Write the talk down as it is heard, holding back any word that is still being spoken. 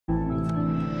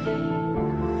What's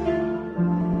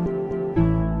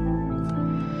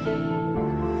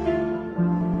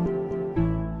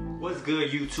good,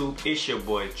 YouTube? It's your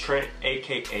boy Trent,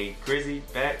 aka Grizzy,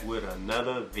 back with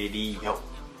another video.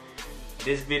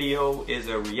 This video is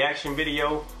a reaction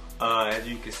video. As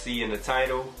you can see in the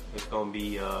title, it's gonna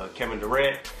be Kevon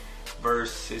Durant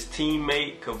versus his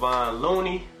teammate Kevon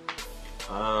Looney.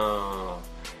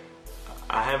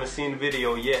 I haven't seen the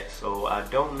video yet, so I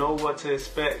don't know what to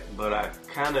expect, but I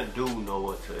kind of do know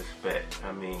what to expect.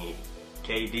 I mean,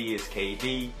 KD is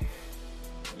KD.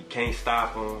 You can't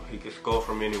stop him. He can score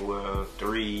from anywhere.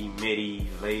 Three, midi,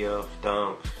 layups,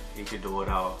 dunks. He can do it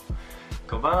all.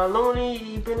 Kevon Looney,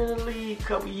 he been in the league a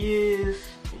couple years.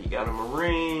 He got him a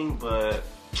ring, but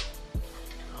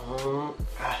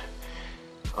I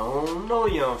don't know,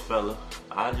 young fella.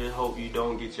 I just hope you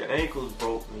don't get your ankles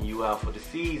broke when you out for the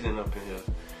season up in here.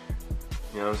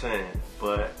 You know what I'm saying?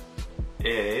 But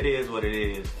yeah, it is what it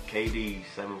is. KD,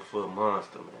 7-foot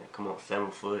monster, man. Come on,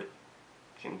 7 foot.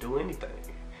 Can do anything.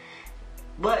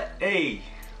 But hey,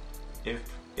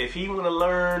 if he want to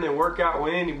learn and work out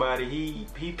with anybody,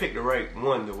 he picked the right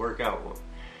one to work out with.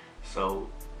 So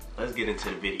let's get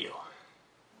into the video.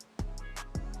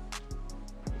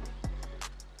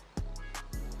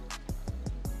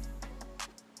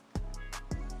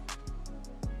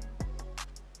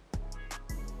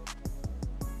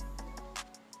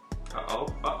 Uh-oh.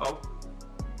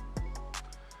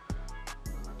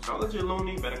 I told you,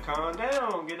 Looney, better calm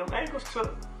down. Get them ankles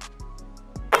took.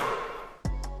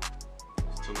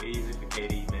 It's too easy for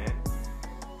KD, man.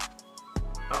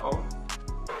 Uh-oh.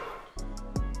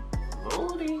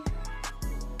 Looney.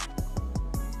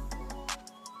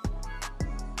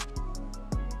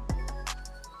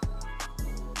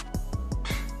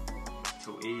 It's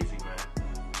too easy, man.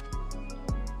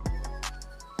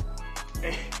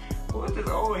 Hey, what's this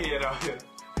old head out here?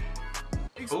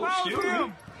 Expose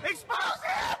him! Expose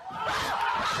him!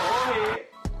 Old head.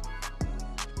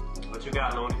 What you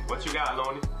got, Looney? What you got,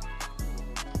 Looney?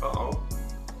 Uh-oh.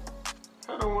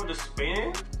 I don't want to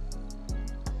spin.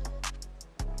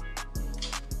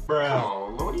 Bruh. Oh,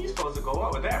 Looney, you supposed to go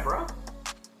up with that, bro.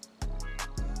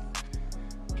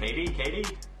 KD.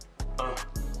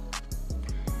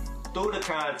 Through the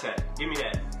contact. Give me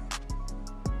that.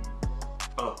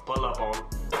 Pull up on him.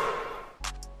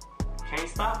 Can't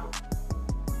stop him.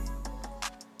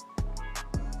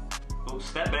 Ooh,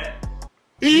 step back.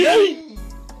 Yay!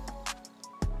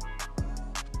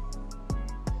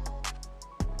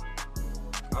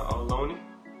 Uh-oh, Looney.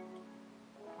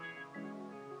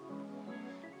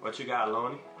 What you got,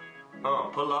 Looney?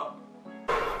 Pull up.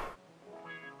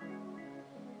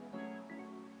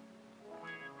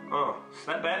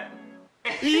 Step back.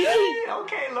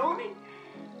 Okay, Looney.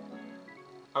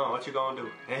 What you gonna do?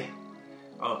 Hey.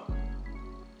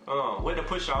 With the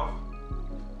push off.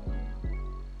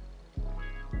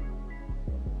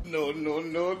 No.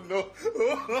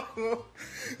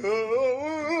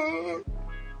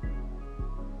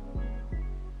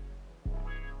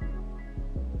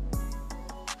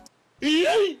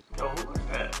 Yo, who is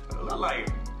that? It look like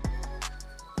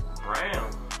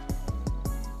Brown.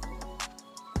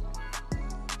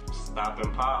 Stop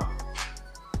and pop.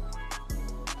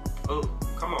 Oh,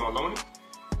 come on, Looney.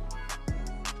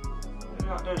 Look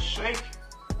out there shake.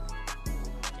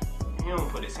 He don't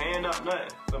put his hand up,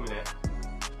 nothing. Look at that.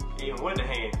 Even with the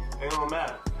hand, it don't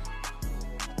matter.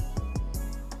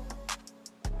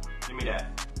 Give me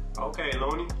that. Okay,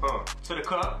 Looney. To the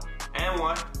cup. And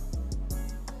one.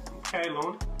 Okay,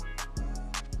 Looney.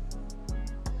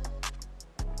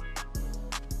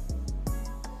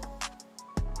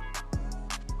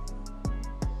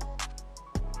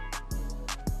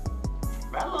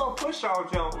 That little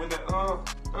push-off jump with the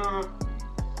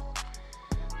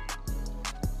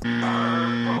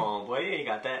come on, boy, you ain't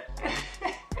got that.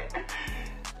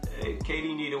 Hey,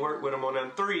 KD need to work with him on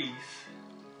them threes.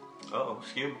 Uh-oh,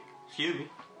 excuse me.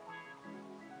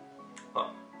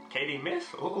 KD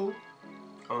missed. Uh-oh.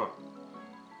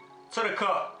 To the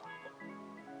cup.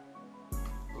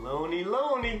 Looney.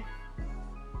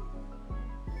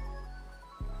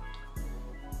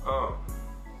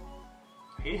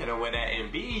 He hit him with that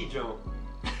Embiid jump.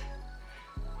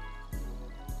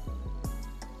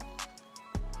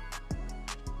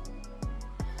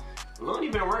 Looney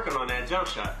been working on that jump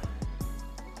shot.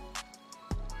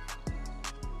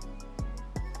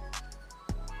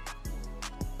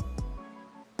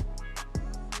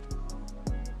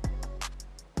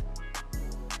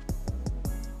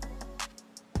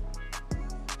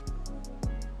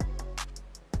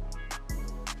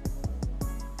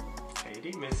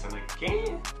 KD missing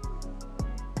again.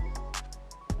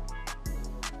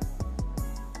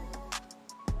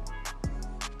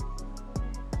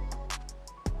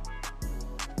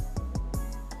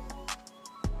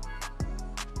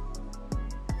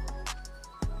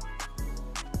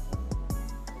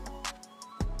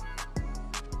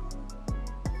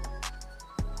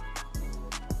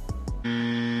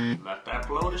 Let that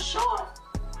flow to short.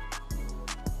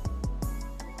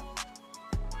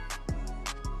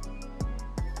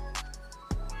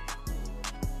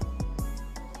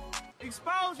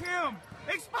 Expose him!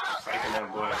 Expose him! Taking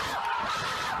that boy.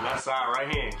 Left side,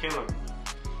 right hand, kill him.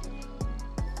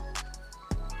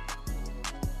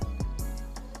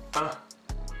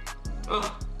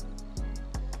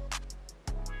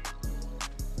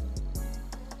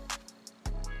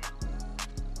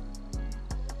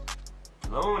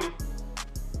 Looney.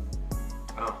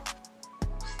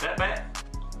 Step back.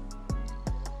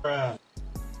 Bruh.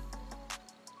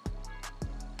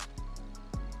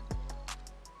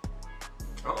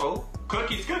 Uh-oh.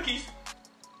 Cookies, cookies.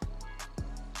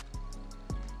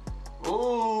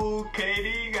 Ooh,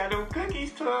 KD got them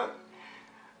cookies tucked.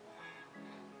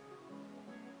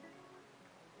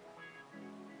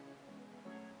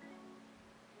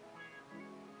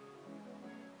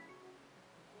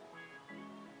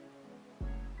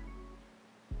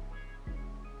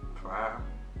 Wow.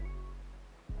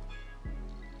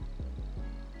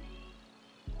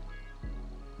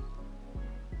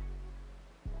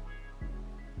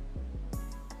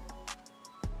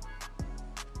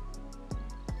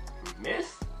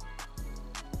 Miss.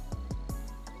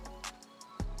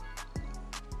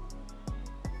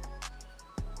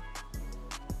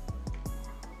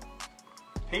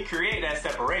 He create that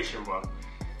separation, bro.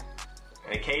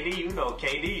 And KD, you know,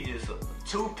 KD just a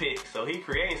two-pick, so he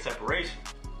creating separation.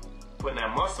 Putting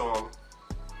that muscle on him.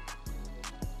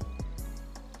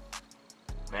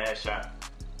 Bad shot.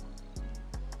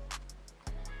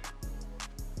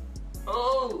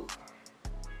 Oh!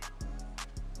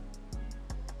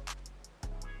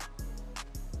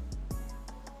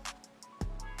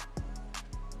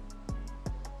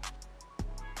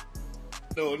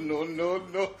 No, no, no,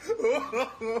 no.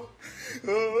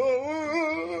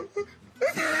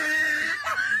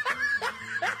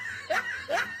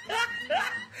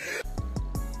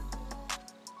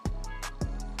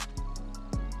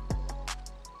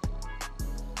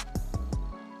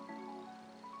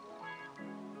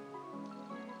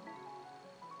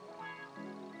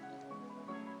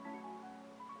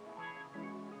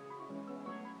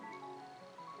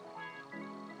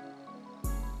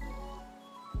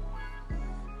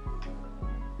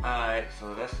 Alright,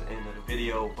 so that's the end of the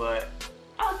video, but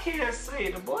I can't say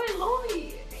the boy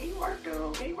Looney, he working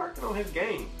on his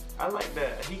game. I like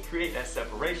that. He create that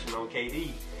separation on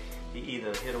KD. He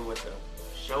either hit him with the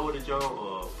shoulder jump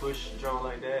or push jump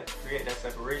like that, create that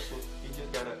separation. He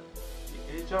just gotta,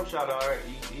 his jump shot alright,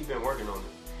 he been working on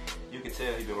it. You can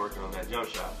tell he been working on that jump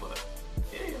shot, but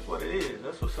yeah, that's what it is.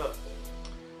 That's what's up.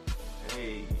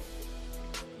 Hey,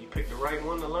 you picked the right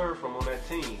one to learn from on that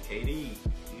team, KD.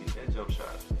 That jump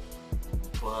shot.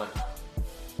 But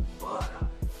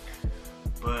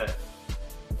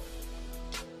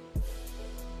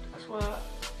that's why,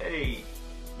 hey,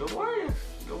 the Warriors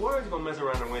gonna mess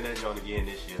around and win that joint again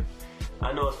this year.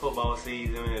 I know it's football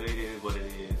season and it is what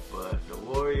it is, but the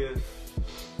Warriors,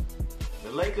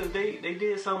 the Lakers, they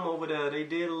did something over there. They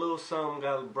did a little something,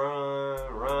 got LeBron,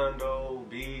 Rondo,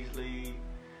 Beasley, you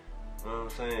know what I'm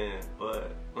saying?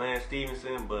 But Lance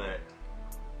Stevenson, but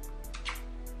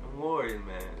the Warriors,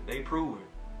 man, they proven.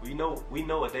 We know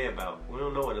what they about. We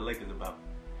don't know what the Lakers about.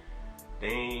 They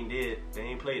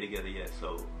ain't played together yet,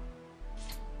 so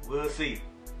we'll see.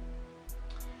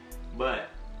 But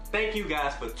thank you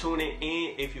guys for tuning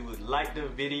in. If you would like the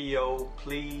video,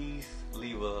 please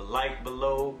leave a like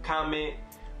below, comment,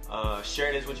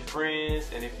 share this with your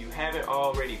friends, and if you haven't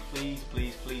already, please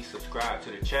subscribe to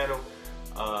the channel.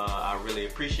 I really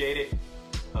appreciate it.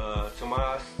 To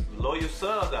my loyal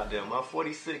subs out there, my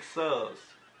 46 subs,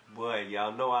 boy,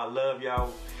 y'all know I love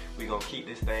y'all. We gonna keep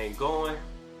this thing going.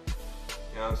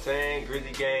 You know what I'm saying?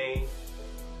 Grizzly Gang,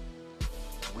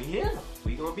 we here.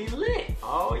 We gonna be lit.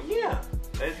 Oh yeah,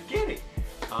 let's get it.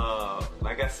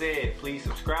 Like I said, please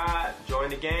subscribe, join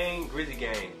the gang, Grizzly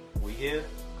Gang. We here,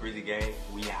 Grizzly Gang,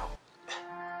 we out.